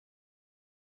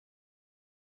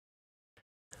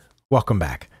Welcome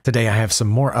back. Today I have some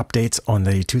more updates on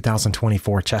the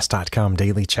 2024 Chess.com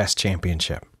Daily Chess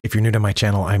Championship. If you're new to my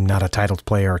channel, I'm not a titled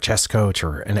player, chess coach,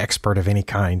 or an expert of any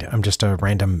kind. I'm just a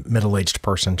random middle-aged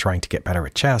person trying to get better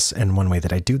at chess, and one way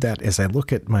that I do that is I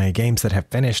look at my games that have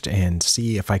finished and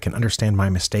see if I can understand my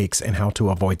mistakes and how to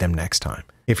avoid them next time.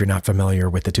 If you're not familiar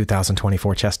with the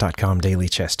 2024 Chess.com Daily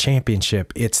Chess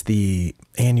Championship, it's the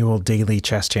annual Daily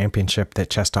Chess Championship that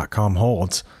Chess.com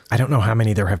holds. I don't know how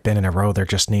many there have been in a row. They're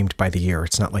just named by the year.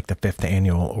 It's not like the 5th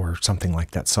annual or something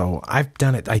like that. So I've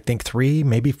done it, I think, 3,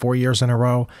 maybe 4 years in a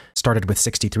row. Started with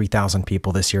 63,000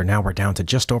 people this year. Now we're down to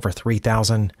just over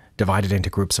 3,000, divided into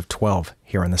groups of 12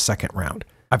 here in the second round.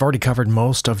 I've already covered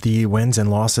most of the wins and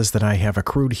losses that I have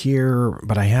accrued here,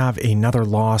 but I have another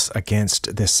loss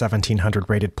against this 1,700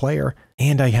 rated player,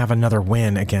 and I have another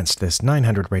win against this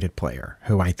 900 rated player,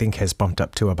 who I think has bumped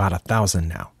up to about 1,000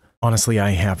 now. Honestly,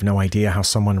 I have no idea how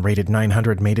someone rated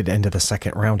 900 made it into the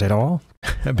second round at all,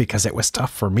 because it was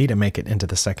tough for me to make it into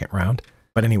the second round.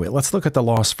 But anyway, let's look at the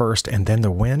loss first and then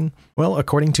the win. Well,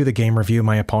 according to the game review,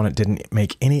 my opponent didn't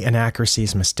make any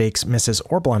inaccuracies, mistakes, misses,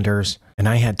 or blunders, and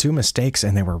I had 2 mistakes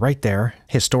and they were right there.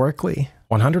 Historically,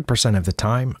 100% of the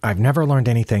time, I've never learned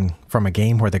anything from a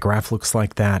game where the graph looks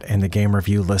like that and the game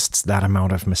review lists that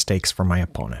amount of mistakes for my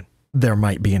opponent. There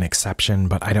might be an exception,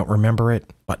 but I don't remember it.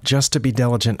 But just to be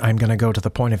diligent, I'm going to go to the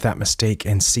point of that mistake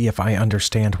and see if I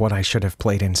understand what I should have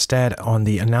played instead. On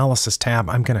the analysis tab,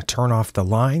 I'm going to turn off the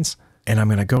lines. And I'm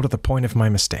going to go to the point of my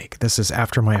mistake. This is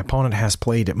after my opponent has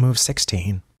played at move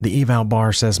 16. The eval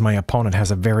bar says my opponent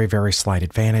has a very, very slight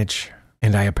advantage,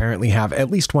 and I apparently have at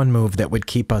least one move that would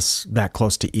keep us that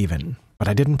close to even. But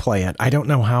I didn't play it. I don't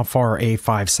know how far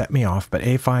a5 set me off, but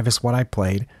a5 is what I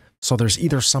played. So there's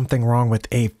either something wrong with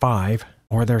a5,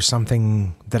 or there's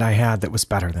something that I had that was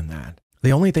better than that.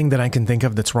 The only thing that I can think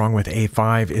of that's wrong with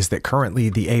a5 is that currently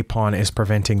the a-pawn is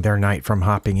preventing their knight from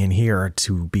hopping in here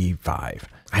to b5.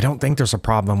 I don't think there's a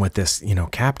problem with this,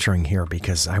 capturing here,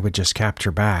 because I would just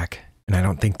capture back, and I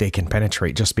don't think they can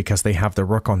penetrate just because they have the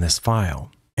rook on this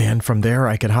file. And from there,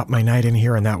 I could hop my knight in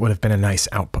here, and that would have been a nice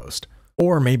outpost.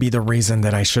 Or maybe the reason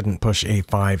that I shouldn't push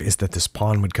a5 is that this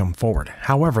pawn would come forward.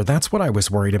 However, that's what I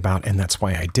was worried about, and that's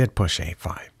why I did push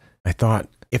a5. I thought,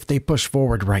 if they push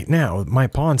forward right now, my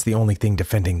pawn's the only thing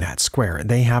defending that square.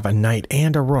 They have a knight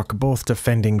and a rook both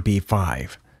defending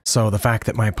b5. So the fact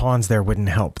that my pawn's there wouldn't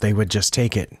help. They would just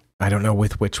take it, I don't know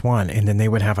with which one, and then they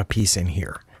would have a piece in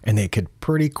here. And they could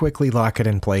pretty quickly lock it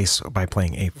in place by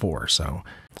playing a4. So,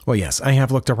 well, yes, I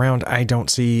have looked around. I don't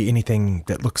see anything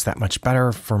that looks that much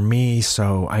better for me,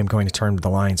 so I'm going to turn the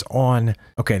lines on.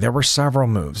 Okay, there were several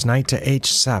moves. Knight to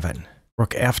h7,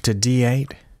 rook f to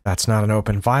d8. That's not an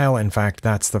open file. In fact,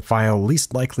 that's the file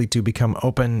least likely to become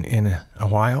open in a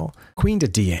while. Queen to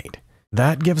d8.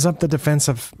 That gives up the defense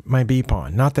of my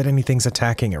b-pawn. Not that anything's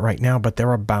attacking it right now, but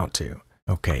they're about to.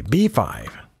 Okay, b5.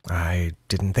 I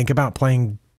didn't think about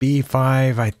playing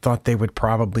b5. I thought they would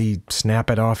probably snap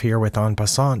it off here with en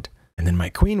passant. And then my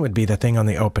queen would be the thing on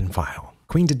the open file.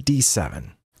 Queen to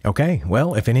d7. Okay,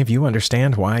 well, if any of you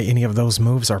understand why any of those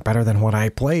moves are better than what I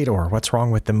played, or what's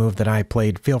wrong with the move that I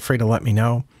played, feel free to let me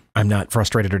know. I'm not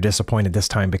frustrated or disappointed this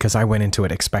time because I went into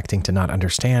it expecting to not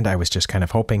understand. I was just kind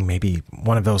of hoping maybe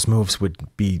one of those moves would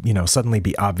be, suddenly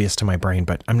be obvious to my brain,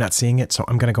 but I'm not seeing it, so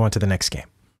I'm going to go on to the next game.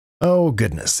 Oh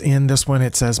goodness, in this one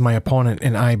it says my opponent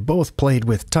and I both played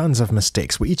with tons of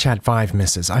mistakes. We each had 5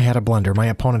 misses. I had a blunder. My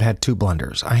opponent had 2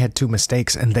 blunders. I had 2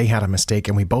 mistakes and they had a mistake,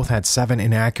 and we both had 7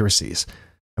 inaccuracies.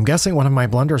 I'm guessing one of my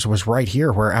blunders was right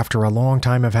here, where after a long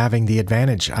time of having the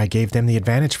advantage, I gave them the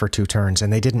advantage for 2 turns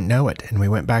and they didn't know it. And we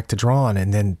went back to drawn,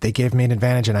 and then they gave me an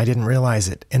advantage and I didn't realize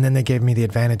it. And then they gave me the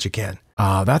advantage again.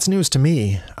 That's news to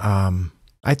me.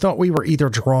 I thought we were either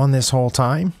drawn this whole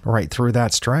time, right through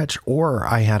that stretch, or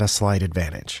I had a slight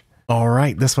advantage. All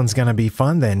right, this one's going to be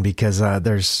fun then, because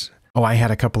I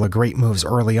had a couple of great moves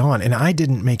early on, and I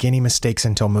didn't make any mistakes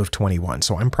until move 21.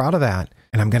 So I'm proud of that.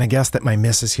 And I'm going to guess that my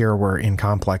misses here were in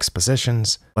complex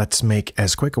positions. Let's make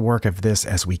as quick a work of this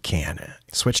as we can.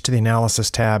 Switch to the analysis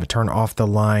tab, turn off the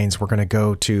lines. We're going to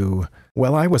go to,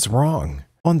 well, I was wrong.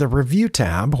 On the review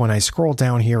tab, when I scrolled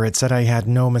down here, it said I had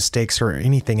no mistakes or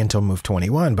anything until move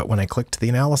 21. But when I clicked the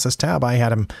analysis tab, I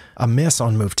had a miss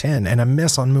on move 10 and a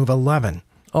miss on move 11.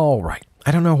 All right. I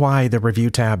don't know why the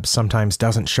review tab sometimes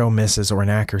doesn't show misses or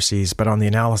inaccuracies, but on the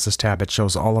analysis tab, it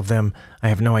shows all of them. I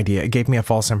have no idea. It gave me a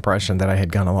false impression that I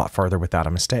had gone a lot further without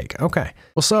a mistake. Okay.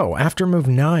 Well, so after move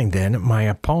 9, then my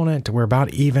opponent, we're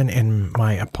about even, and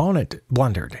my opponent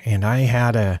blundered, and I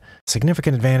had a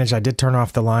significant advantage. I did turn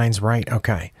off the lines, right?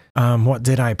 Okay. What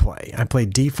did I play? I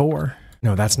played d4.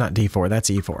 No, that's not d4.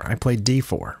 That's e4. I played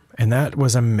d4. and that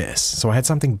was a miss. So I had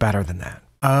something better than that.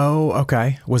 Oh,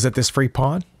 okay. Was it this free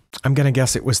pawn? I'm going to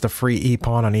guess it was the free e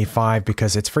pawn on e5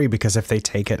 because it's free, because if they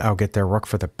take it, I'll get their rook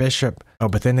for the bishop. Oh,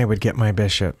 but then they would get my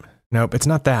bishop. Nope, it's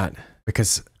not that,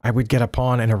 because I would get a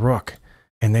pawn and a rook,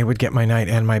 and they would get my knight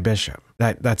and my bishop.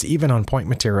 That's even on point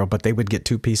material, but they would get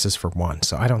 2 pieces for 1,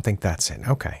 so I don't think that's it.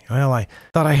 Okay, well, I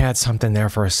thought I had something there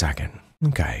for a second.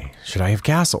 Okay, should I have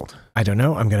castled? I don't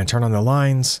know. I'm going to turn on the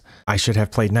lines. I should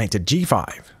have played knight to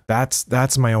g5.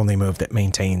 That's my only move that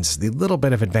maintains the little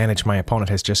bit of advantage my opponent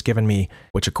has just given me,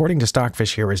 which according to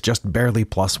Stockfish here is just barely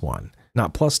 +1,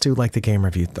 not +2 like the game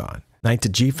review thought. Knight to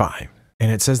g5.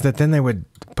 And it says that then they would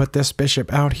put this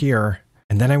bishop out here,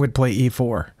 and then I would play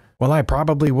e4. Well, I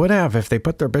probably would have if they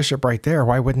put their bishop right there.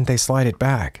 Why wouldn't they slide it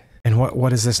back? And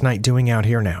what is this knight doing out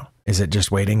here now? Is it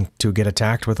just waiting to get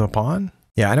attacked with a pawn?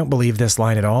 Yeah, I don't believe this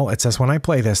line at all. It says when I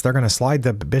play this, they're going to slide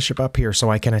the bishop up here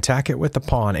so I can attack it with the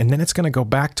pawn, and then it's going to go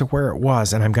back to where it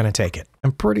was, and I'm going to take it.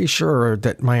 I'm pretty sure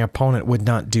that my opponent would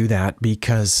not do that,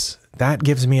 because that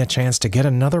gives me a chance to get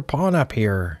another pawn up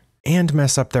here and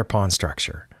mess up their pawn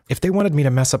structure. If they wanted me to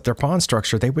mess up their pawn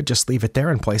structure, they would just leave it there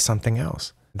and play something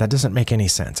else. That doesn't make any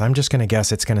sense. I'm just going to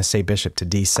guess it's going to say bishop to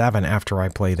d7 after I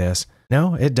play this.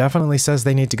 No, it definitely says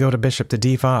they need to go to bishop to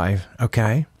d5.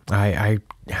 Okay. I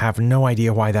have no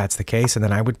idea why that's the case, and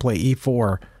then I would play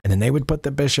e4, and then they would put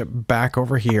the bishop back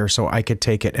over here so I could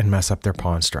take it and mess up their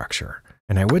pawn structure.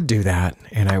 And I would do that,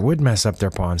 and I would mess up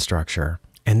their pawn structure,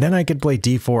 and then I could play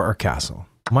d4 or castle.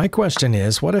 My question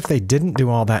is, what if they didn't do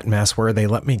all that mess where they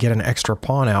let me get an extra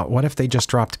pawn out? What if they just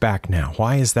dropped back now?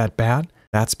 Why is that bad?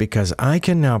 That's because I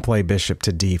can now play bishop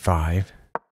to d5,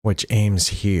 which aims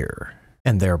here.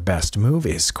 And their best move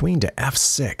is queen to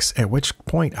f6, at which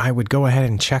point I would go ahead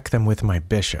and check them with my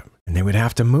bishop. And they would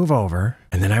have to move over,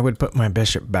 and then I would put my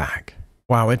bishop back.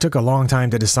 Wow, it took a long time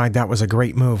to decide that was a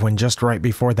great move when just right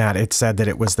before that it said that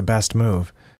it was the best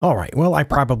move. Alright, well, I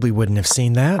probably wouldn't have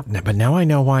seen that, but now I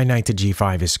know why knight to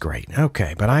g5 is great.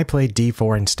 Okay, but I played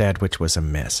d4 instead, which was a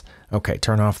miss. Okay,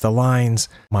 turn off the lines.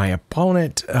 My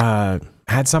opponent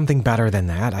had something better than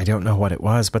that. I don't know what it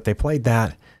was, but they played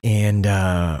that, and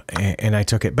I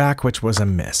took it back, which was a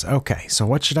miss. Okay, so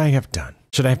what should I have done?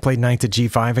 Should I have played knight to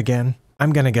g5 again?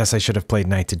 I'm going to guess I should have played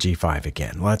knight to g5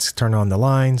 again. Let's turn on the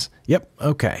lines. Yep,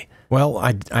 okay. Well,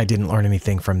 I didn't learn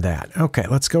anything from that. Okay,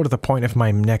 let's go to the point of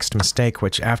my next mistake,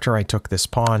 which after I took this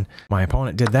pawn, my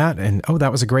opponent did that, and oh,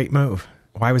 that was a great move.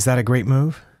 Why was that a great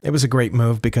move? It was a great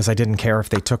move because I didn't care if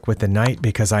they took with the knight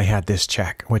because I had this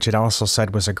check, which it also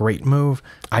said was a great move.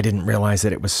 I didn't realize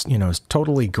that it was,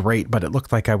 totally great, but it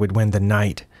looked like I would win the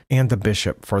knight and the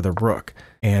bishop for the rook,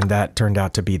 and that turned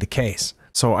out to be the case.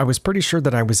 So I was pretty sure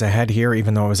that I was ahead here,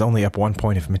 even though I was only up 1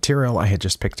 point of material. I had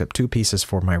just picked up 2 pieces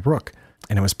for my rook,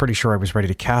 and I was pretty sure I was ready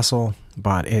to castle,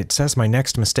 but it says my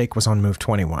next mistake was on move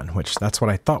 21, which that's what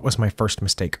I thought was my first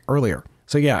mistake earlier.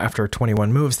 So yeah, after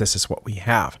 21 moves, this is what we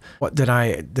have. What did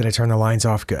I turn the lines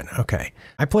off? Good. Okay.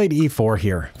 I played e4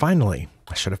 here. Finally.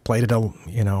 I should have played it a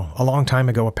long time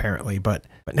ago apparently, but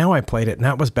now I played it and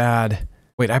that was bad.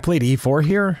 Wait, I played e4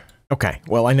 here? Okay,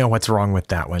 well, I know what's wrong with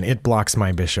that one. It blocks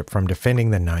my bishop from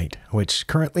defending the knight, which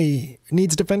currently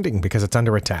needs defending because it's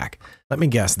under attack. Let me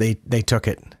guess, they took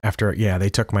it after, yeah, they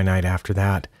took my knight after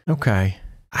that. Okay.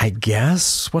 I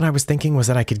guess what I was thinking was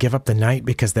that I could give up the knight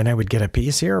because then I would get a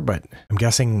piece here, but I'm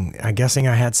guessing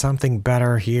I had something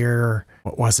better here.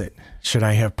 What was it? Should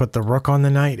I have put the rook on the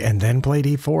knight and then played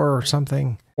e4 or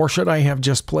something? Or should I have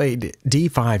just played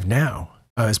d5 now?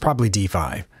 It's probably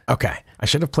d5. Okay, I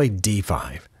should have played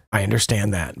d5. I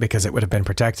understand that because it would have been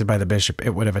protected by the bishop.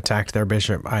 It would have attacked their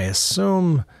bishop, I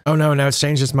assume. Oh no, now it's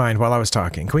changed its mind while I was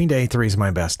talking. Queen to a3 is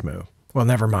my best move. Well,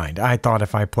 never mind. I thought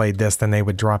if I played this, then they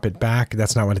would drop it back.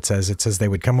 That's not what it says. It says they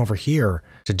would come over here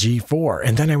to g4,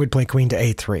 and then I would play queen to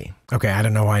a3. Okay, I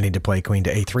don't know why I need to play queen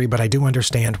to a3, but I do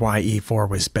understand why e4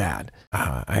 was bad.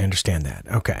 I understand that.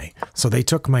 Okay, so they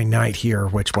took my knight here,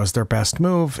 which was their best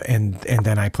move, and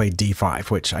then I played d5,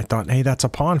 which I thought, hey, that's a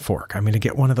pawn fork. I'm going to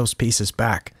get one of those pieces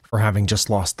back for having just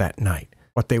lost that knight.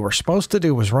 What they were supposed to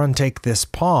do was take this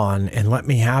pawn and let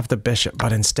me have the bishop,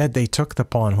 but instead they took the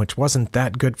pawn, which wasn't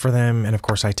that good for them, and of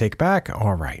course I take back.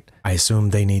 All right. I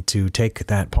assume they need to take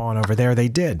that pawn over there. They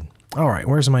did. All right,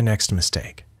 where's my next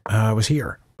mistake? It was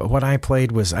here. But what I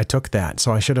played was I took that,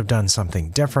 so I should have done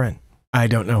something different. I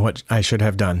don't know what I should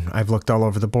have done. I've looked all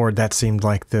over the board. That seemed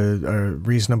like the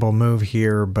reasonable move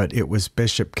here, but it was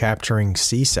bishop capturing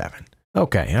c7.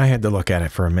 Okay, I had to look at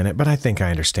it for a minute, but I think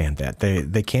I understand that.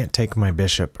 They can't take my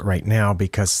bishop right now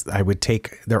because I would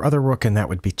take their other rook and that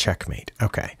would be checkmate.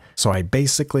 Okay, so I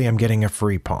basically am getting a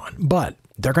free pawn, but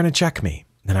they're going to check me.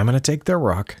 Then I'm going to take their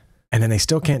rook. And then they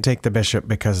still can't take the bishop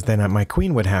because then my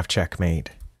queen would have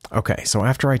checkmate. Okay, so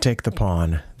after I take the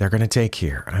pawn, they're going to take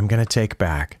here. I'm going to take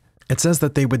back. It says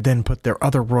that they would then put their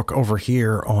other rook over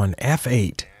here on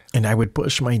f8, and I would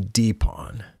push my d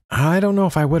pawn. I don't know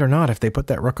if I would or not. If they put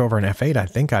that rook over on f8, I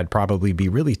think I'd probably be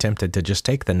really tempted to just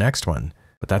take the next one.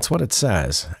 But that's what it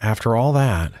says. After all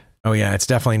that... Oh yeah, it's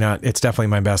definitely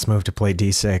my best move to play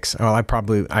d6.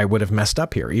 Well, I would have messed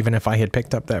up here. Even if I had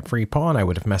picked up that free pawn, I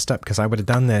would have messed up because I would have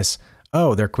done this.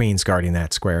 Oh, their queen's guarding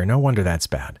that square. No wonder that's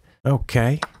bad.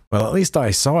 Okay. Well, at least I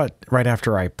saw it right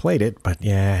after I played it, but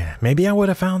yeah, maybe I would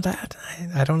have found that.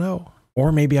 I don't know.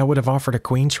 Or maybe I would have offered a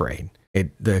queen trade.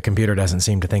 The computer doesn't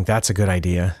seem to think that's a good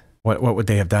idea. What would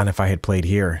they have done if I had played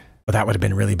here? Well, that would have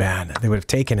been really bad. They would have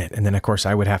taken it, and then of course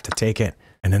I would have to take it,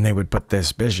 and then they would put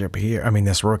this bishop here,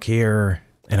 this rook here,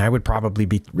 and I would probably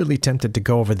be really tempted to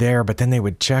go over there, but then they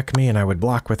would check me and I would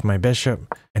block with my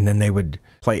bishop, and then they would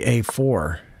play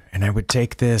a4, and I would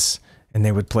take this, and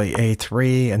they would play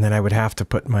a3, and then I would have to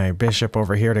put my bishop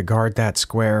over here to guard that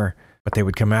square, but they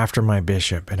would come after my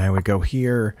bishop, and I would go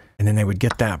here, and then they would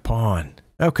get that pawn.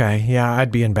 Okay, yeah,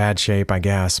 I'd be in bad shape, I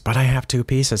guess, but I have 2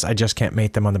 pieces. I just can't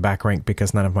mate them on the back rank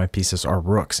because none of my pieces are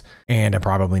rooks, and I'm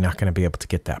probably not going to be able to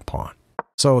get that pawn.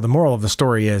 So the moral of the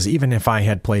story is, even if I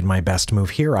had played my best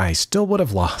move here, I still would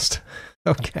have lost.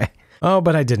 Okay. Oh,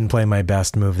 but I didn't play my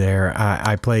best move there.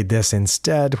 I played this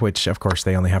instead, which, of course,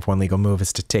 they only have one legal move,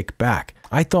 is to take back.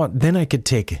 I thought then I could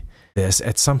take this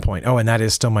at some point. Oh, and that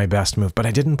is still my best move, but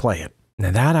I didn't play it.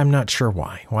 Now that I'm not sure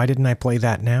why. Why didn't I play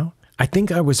that now? I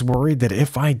think I was worried that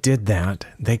if I did that,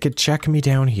 they could check me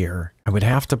down here. I would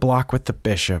have to block with the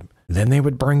bishop. Then they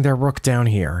would bring their rook down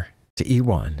here to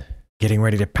e1, getting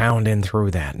ready to pound in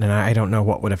through that. And I don't know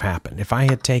what would have happened. If I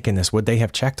had taken this, would they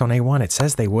have checked on a1? It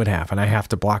says they would have, and I have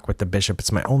to block with the bishop.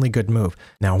 It's my only good move.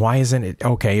 Now, why isn't it?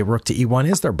 Okay, rook to e1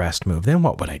 is their best move. Then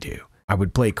what would I do? I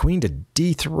would play queen to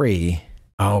d3.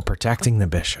 Oh, protecting the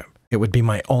bishop. It would be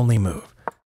my only move.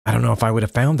 I don't know if I would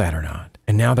have found that or not.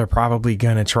 And now they're probably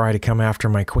going to try to come after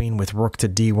my queen with rook to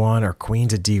d1 or queen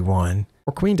to d1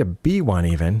 or queen to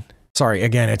b1 even. Sorry,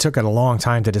 again, it took a long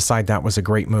time to decide that was a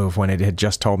great move when it had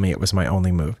just told me it was my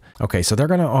only move. Okay, so they're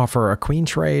going to offer a queen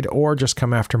trade or just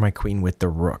come after my queen with the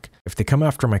rook. If they come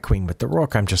after my queen with the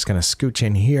rook, I'm just going to scooch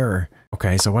in here.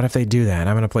 Okay, so what if they do that?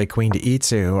 I'm going to play queen to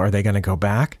e2. Are they going to go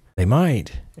back? They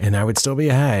might, and I would still be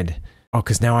ahead. Oh,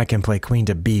 because now I can play queen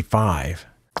to b5.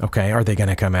 Okay, are they going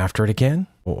to come after it again?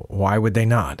 Well, why would they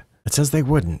not? It says they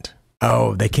wouldn't.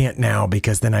 Oh, they can't now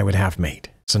because then I would have mate.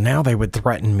 So now they would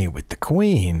threaten me with the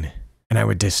queen, and I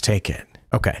would just take it.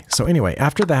 Okay, so anyway,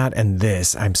 after that and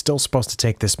this, I'm still supposed to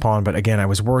take this pawn, but again, I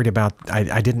was worried about,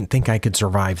 I didn't think I could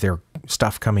survive their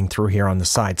stuff coming through here on the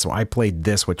side, so I played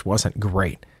this, which wasn't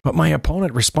great. But my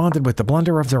opponent responded with the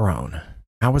blunder of their own.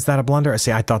 How was that a blunder?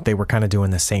 See, I thought they were kind of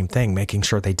doing the same thing, making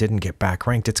sure they didn't get back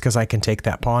ranked. It's because I can take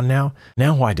that pawn now.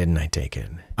 Now why didn't I take it?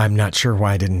 I'm not sure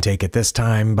why I didn't take it this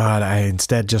time, but I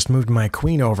instead just moved my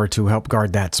queen over to help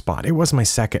guard that spot. It was my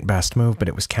second best move, but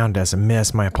it was counted as a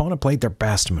miss. My opponent played their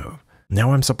best move.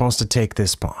 Now I'm supposed to take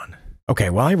this pawn. Okay,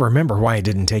 well, I remember why I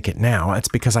didn't take it now. It's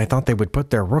because I thought they would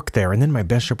put their rook there, and then my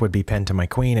bishop would be pinned to my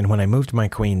queen, and when I moved my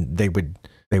queen, they would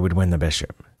win the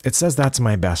bishop. It says that's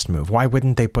my best move. Why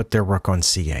wouldn't they put their rook on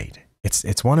c8?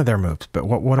 It's one of their moves, but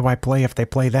what do I play if they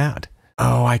play that?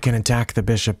 Oh, I can attack the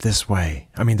bishop this way.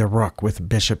 I mean the rook with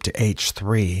bishop to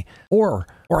h3, or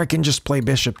I can just play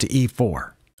bishop to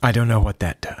e4. I don't know what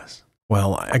that does.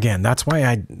 Well, again, that's why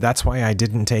I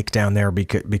didn't take down there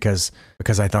because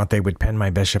I thought they would pin my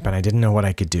bishop and I didn't know what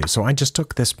I could do. So I just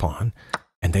took this pawn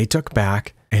and they took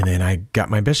back and then I got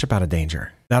my bishop out of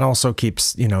danger. That also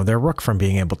keeps, their rook from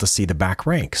being able to see the back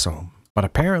rank. But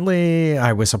apparently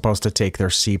I was supposed to take their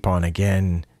c pawn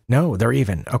again. No, they're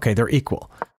even. Okay, they're equal.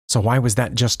 So why was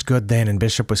that just good then and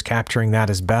bishop was capturing that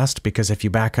as best? Because if you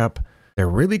back up, they're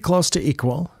really close to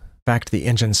equal. In fact, the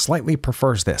engine slightly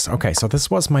prefers this. Okay, so this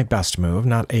was my best move,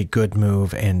 not a good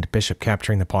move, and bishop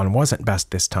capturing the pawn wasn't best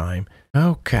this time.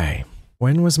 Okay,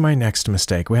 when was my next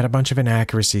mistake? We had a bunch of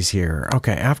inaccuracies here.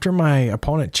 Okay, after my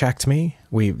opponent checked me,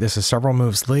 this is several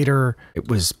moves later, it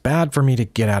was bad for me to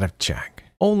get out of check.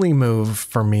 Only move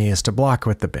for me is to block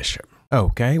with the bishop.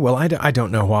 Okay, well, I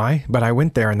don't know why, but I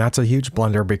went there and that's a huge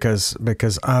blunder because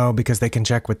they can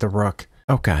check with the rook.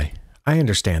 Okay, I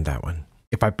understand that one.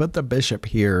 If I put the bishop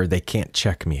here, they can't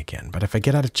check me again. But if I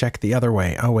get out of check the other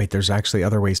way, oh wait, there's actually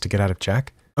other ways to get out of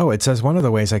check? Oh, it says one of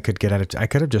the ways I could get out of, I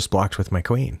could have just blocked with my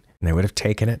queen and they would have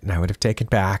taken it and I would have taken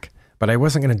back. But I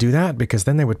wasn't going to do that because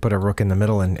then they would put a rook in the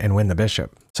middle and win the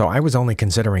bishop. So I was only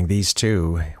considering these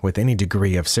two with any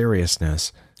degree of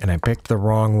seriousness. And I picked the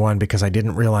wrong one because I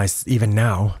didn't realize even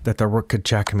now that the rook could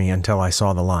check me until I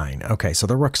saw the line. Okay, so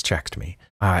the rook's checked me.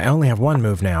 I only have one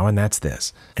move now, and that's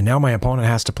this. And now my opponent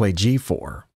has to play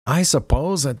g4. I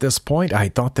suppose at this point I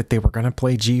thought that they were going to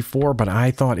play g4, but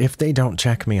I thought if they don't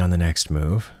check me on the next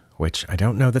move, which I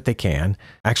don't know that they can.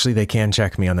 Actually, they can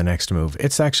check me on the next move.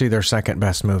 It's actually their second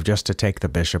best move just to take the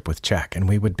bishop with check, and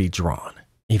we would be drawn,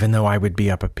 even though I would be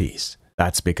up a piece.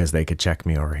 That's because they could check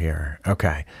me over here.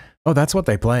 Okay. Oh, that's what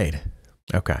they played.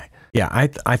 Okay. Yeah,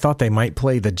 I thought they might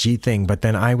play the G thing, but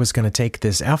then I was going to take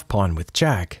this F pawn with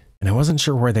check, and I wasn't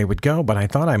sure where they would go, but I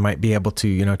thought I might be able to,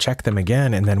 you know, check them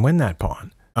again and then win that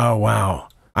pawn. Oh, wow.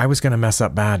 I was going to mess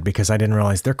up bad because I didn't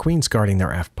realize their queen's guarding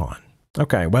their F pawn.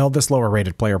 Okay, well, this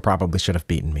lower-rated player probably should have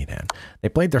beaten me then. They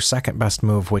played their second best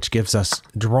move, which gives us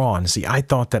drawn. See, I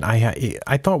thought that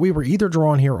I thought we were either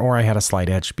drawn here or I had a slight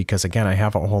edge because, again, I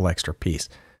have a whole extra piece.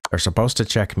 They're supposed to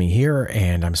check me here,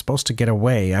 and I'm supposed to get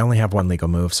away. I only have one legal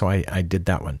move, so I did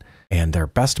that one. And their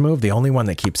best move, the only one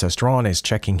that keeps us drawn, is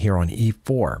checking here on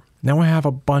e4. Now I have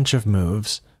a bunch of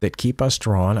moves that keep us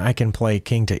drawn. I can play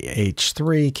king to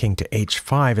h3, king to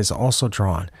h5 is also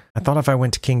drawn. I thought if I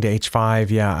went to king to h5,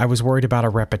 yeah, I was worried about a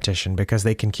repetition because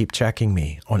they can keep checking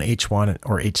me on h1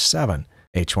 or h7.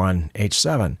 h1,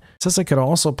 h7. It says I could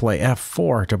also play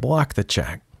f4 to block the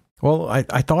check. Well, I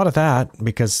thought of that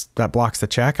because that blocks the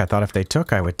check. I thought if they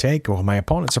took, I would take. Well, my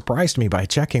opponent surprised me by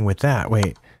checking with that.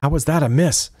 Wait, how was that a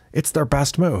miss? It's their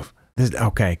best move.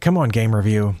 Okay, come on, game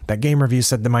review. That game review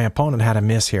said that my opponent had a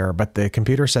miss here, but the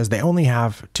computer says they only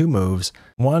have two moves.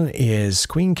 One is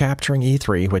queen capturing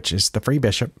e3, which is the free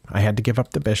bishop. I had to give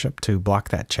up the bishop to block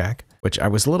that check, which I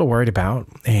was a little worried about.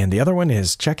 And the other one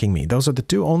is checking me. Those are the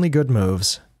two only good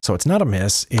moves. So it's not a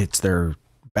miss. It's their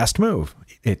best move.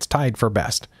 It's tied for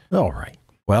best. All right.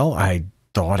 Well, I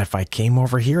thought if I came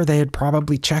over here, they'd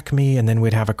probably check me and then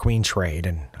we'd have a queen trade.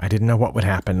 And I didn't know what would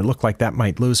happen. It looked like that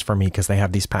might lose for me because they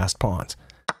have these passed pawns.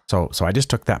 So I just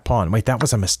took that pawn. Wait, that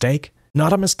was a mistake?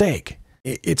 Not a mistake.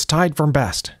 It's tied for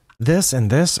best. This and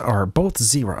this are both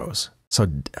zeros. So,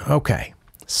 okay.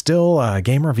 Still,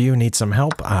 game review needs some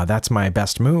help. That's my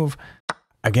best move.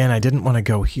 Again, I didn't want to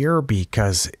go here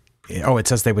because... Oh, it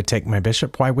says they would take my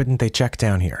bishop. Why wouldn't they check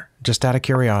down here? Just out of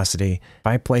curiosity, if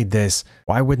I played this,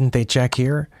 why wouldn't they check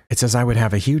here? It says I would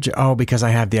have a huge... Oh, because I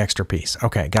have the extra piece.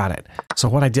 Okay, got it. So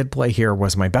what I did play here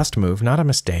was my best move, not a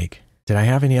mistake. Did I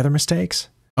have any other mistakes?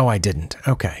 Oh, I didn't.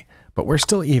 Okay, but we're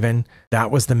still even. That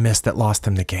was the miss that lost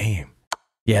them the game.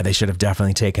 Yeah, they should have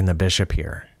definitely taken the bishop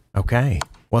here. Okay.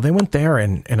 Well, they went there,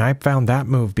 and I found that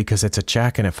move because it's a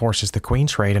check and it forces the queen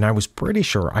trade, and I was pretty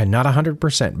sure, I'm not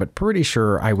 100%, but pretty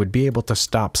sure I would be able to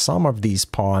stop some of these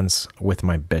pawns with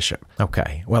my bishop.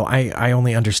 Okay, well, I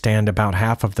only understand about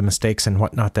half of the mistakes and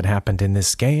whatnot that happened in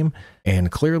this game, and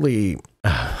clearly,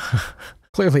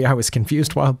 clearly I was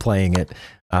confused while playing it.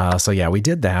 So yeah, we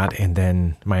did that, and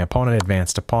then my opponent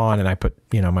advanced a pawn, and I put,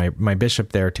 you know, my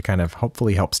bishop there to kind of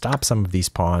hopefully help stop some of these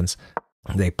pawns.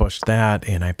 They pushed that,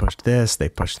 and I pushed this, they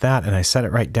pushed that, and I set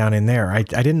it right down in there. I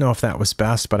didn't know if that was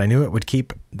best, but I knew it would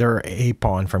keep their A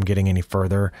pawn from getting any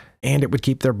further, and it would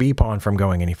keep their B pawn from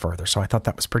going any further, so I thought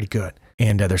that was pretty good.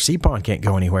 And their C pawn can't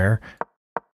go anywhere.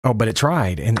 Oh, but it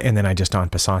tried, and then I just en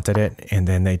passanted it, and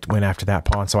then they went after that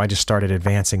pawn, so I just started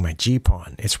advancing my G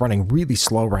pawn. It's running really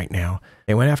slow right now.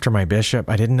 They went after my bishop.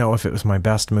 I didn't know if it was my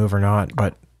best move or not,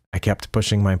 but I kept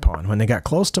pushing my pawn. When they got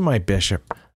close to my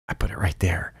bishop, I put it right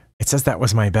there. It says that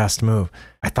was my best move.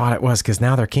 I thought it was because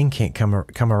now their king can't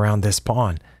come around this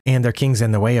pawn, and their king's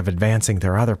in the way of advancing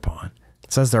their other pawn.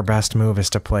 It says their best move is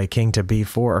to play king to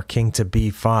b4 or king to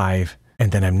b5,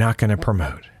 and then I'm not going to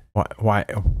promote. Why?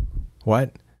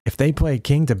 What? If they play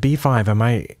king to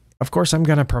b5, of course I'm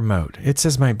going to promote. It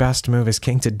says my best move is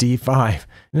king to d5.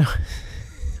 No,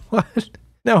 what?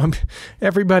 No,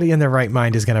 everybody in their right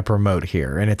mind is going to promote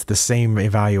here, and it's the same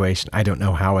evaluation. I don't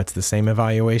know how it's the same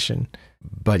evaluation,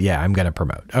 but yeah, I'm going to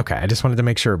promote. Okay, I just wanted to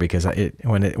make sure because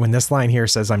when this line here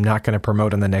says I'm not going to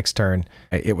promote on the next turn,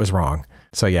 it was wrong.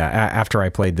 So yeah, after I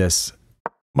played this,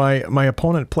 my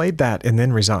opponent played that and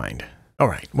then resigned. All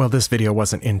right, well, this video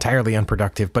wasn't entirely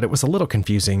unproductive, but it was a little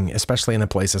confusing, especially in the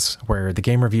places where the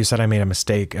game review said I made a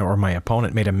mistake or my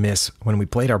opponent made a miss when we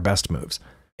played our best moves.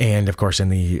 And of course,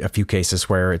 in a few cases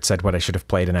where it said what I should have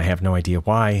played and I have no idea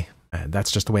why.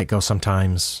 That's just the way it goes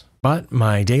sometimes. But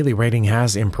my daily rating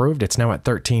has improved. It's now at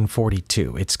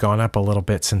 1342. It's gone up a little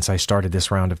bit since I started this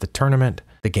round of the tournament.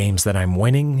 The games that I'm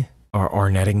winning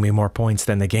are netting me more points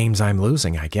than the games I'm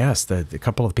losing, I guess. The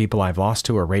couple of people I've lost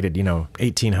to are rated,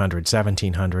 1,800,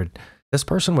 1,700. This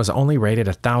person was only rated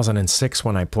 1006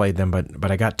 when I played them,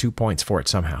 but I got 2 points for it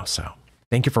somehow, so.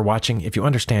 Thank you for watching. If you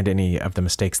understand any of the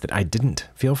mistakes that I didn't,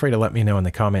 feel free to let me know in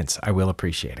the comments. I will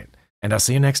appreciate it. And I'll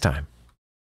see you next time.